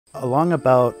Along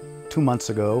about 2 months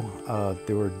ago,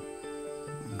 there were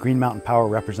Green Mountain Power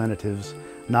representatives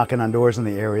knocking on doors in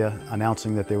the area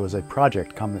announcing that there was a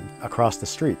project coming across the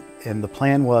street. And the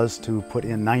plan was to put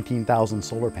in 19,000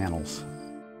 solar panels.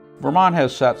 Vermont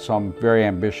has set some very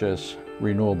ambitious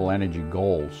renewable energy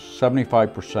goals,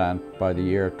 75% by the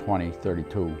year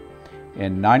 2032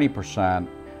 and 90%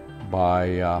 by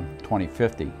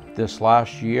 2050. This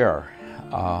last year,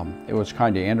 it was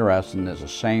kind of interesting. There's the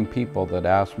same people that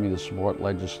asked me to support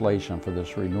legislation for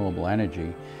this renewable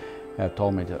energy have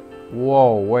told me to,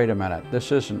 whoa, wait a minute,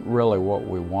 this isn't really what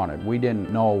we wanted. We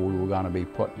didn't know we were going to be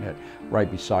putting it right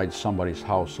beside somebody's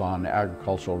house on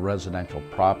agricultural residential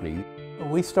property.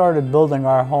 We started building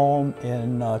our home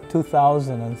in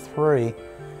 2003,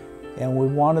 and we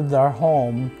wanted our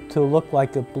home to look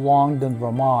like it belonged in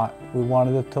Vermont. We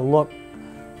wanted it to look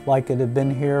like it had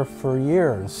been here for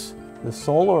years. The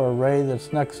solar array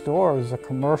that's next door is a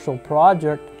commercial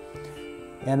project,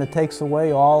 and it takes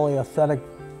away all the aesthetic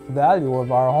value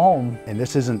of our home. And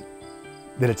this isn't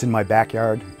that it's in my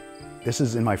backyard, this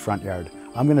is in my front yard.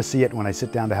 I'm going to see it when I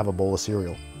sit down to have a bowl of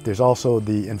cereal. There's also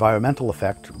the environmental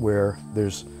effect where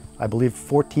there's, I believe,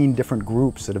 14 different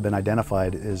groups that have been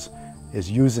identified as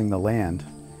using the land.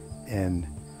 And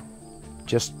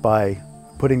just by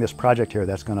putting this project here,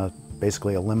 that's going to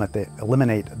basically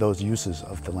eliminate those uses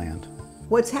of the land.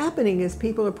 What's happening is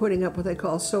people are putting up what they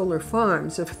call solar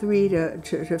farms of 3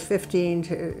 to 15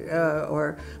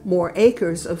 or more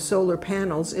acres of solar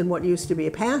panels in what used to be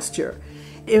a pasture.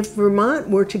 If Vermont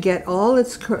were to get all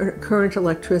its current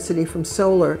electricity from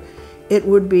solar, it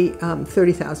would be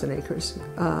 30,000 acres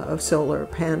of solar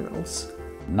panels.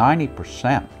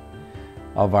 90%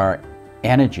 of our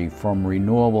energy from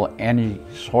renewable energy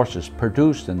sources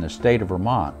produced in the state of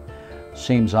Vermont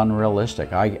seems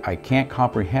unrealistic. I can't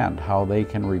comprehend how they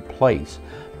can replace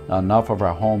enough of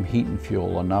our home heat and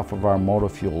fuel, enough of our motor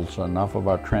fuels, enough of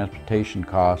our transportation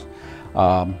costs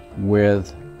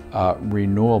with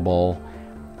renewable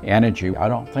energy. I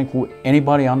don't think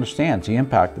anybody understands the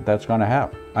impact that that's going to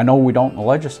have. I know we don't in the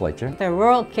legislature. The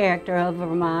rural character of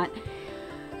Vermont,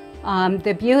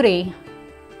 the beauty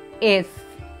is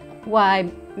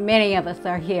why many of us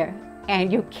are here.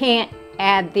 And you can't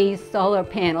add these solar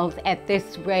panels at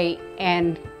this rate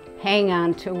and hang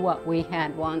on to what we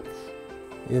had once.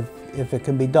 If it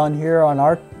can be done here on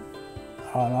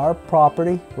our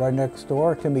property right next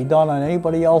door, it can be done on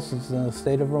anybody else's in the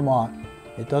state of Vermont.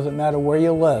 It doesn't matter where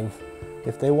you live.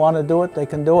 If they want to do it, they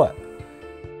can do it.